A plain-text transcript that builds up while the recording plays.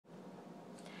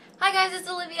Hi guys, it's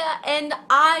Olivia, and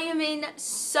I am in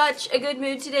such a good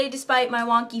mood today despite my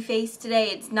wonky face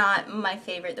today. It's not my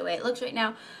favorite the way it looks right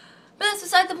now. But that's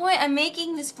beside the point. I'm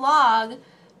making this vlog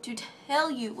to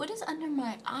tell you what is under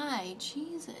my eye.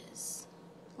 Jesus.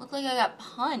 Look like I got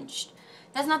punched.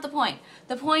 That's not the point.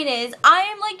 The point is, I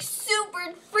am like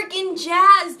super freaking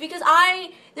jazzed because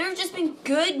there have just been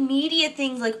good media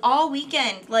things like all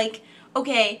weekend. Like,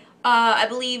 okay, I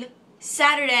believe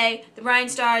Saturday, the Brian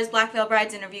Star's Black Veil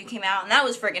Brides interview came out, and that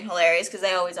was friggin' hilarious, because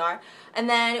they always are. And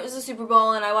then it was the Super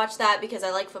Bowl, and I watched that because I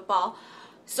like football,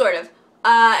 sort of.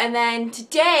 And then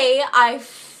today, I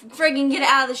friggin' get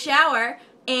out of the shower,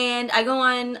 and I go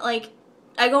on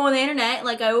the internet,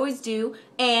 like I always do,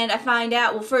 and I find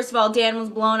out, well, first of all, Dan was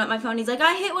blowing up my phone. He's like,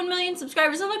 I hit 1 million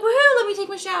subscribers. I'm like, woohoo, let me take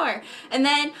my shower. And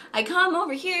then I come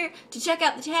over here to check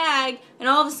out the tag, and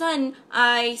all of a sudden,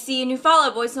 I see a new Fall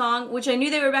Out Boy song, which I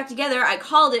knew they were back together. I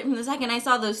called it from the second I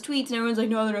saw those tweets, and everyone's like,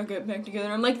 no, they're not getting back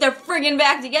together. I'm like, they're friggin'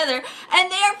 back together,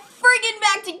 and they are friggin'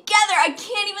 back together. I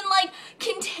can't even,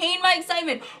 contain my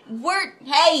excitement.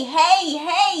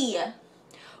 Hey.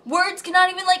 Words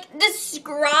cannot even,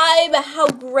 describe how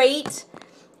great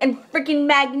and freaking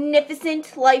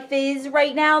magnificent life is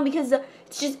right now, because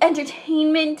it's just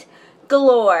entertainment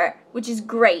galore, which is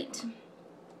great.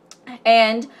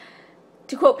 And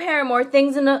to quote Paramore,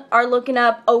 things are looking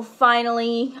up. Oh,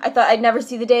 finally. I thought I'd never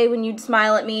see the day when you'd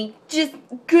smile at me. Just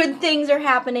good things are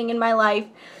happening in my life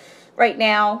right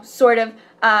now, sort of.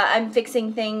 I'm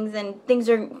fixing things, and things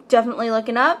are definitely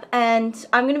looking up, and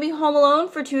I'm going to be home alone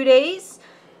for 2 days.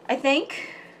 I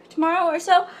think, tomorrow or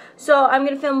so. So I'm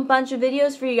going to film a bunch of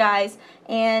videos for you guys,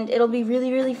 and it'll be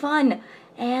really, really fun.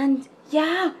 And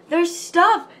yeah, there's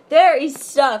stuff. There is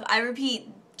stuff. I repeat,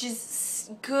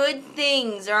 just good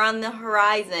things are on the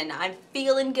horizon. I'm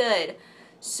feeling good.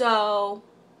 So,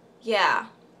 yeah.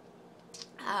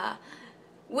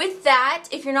 With that,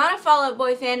 if you're not a Fall Out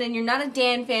Boy fan and you're not a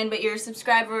Dan fan, but you're a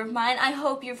subscriber of mine, I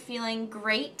hope you're feeling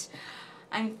great.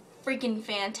 I'm freaking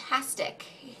fantastic.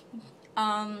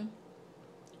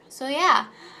 So yeah,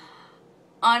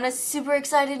 on a super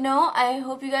excited note, I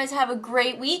hope you guys have a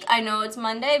great week. I know it's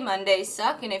Monday. Mondays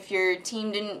suck, and if your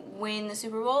team didn't win the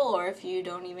Super Bowl, or if you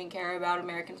don't even care about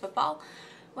American football,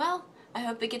 well, I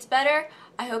hope it gets better.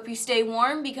 I hope you stay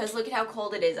warm, because look at how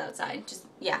cold it is outside.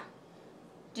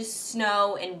 Just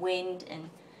snow and wind,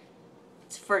 and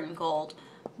it's friggin' cold.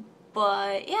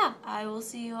 But yeah, I will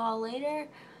see you all later.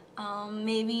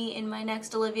 Maybe in my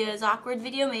next Olivia's Awkward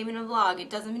video, maybe in a vlog.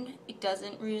 It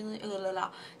doesn't really,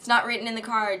 it's not written in the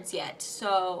cards yet,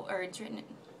 so, or it's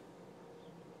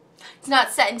not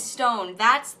set in stone.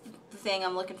 That's the thing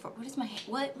I'm looking for. What is my,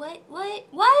 what?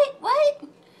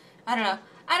 I don't know.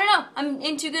 I'm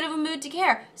in too good of a mood to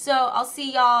care. So, I'll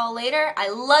see y'all later. I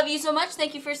love you so much.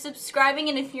 Thank you for subscribing,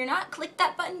 and if you're not, click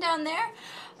that button down there.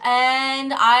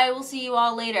 And I will see you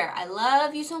all later. I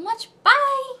love you so much.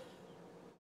 Bye!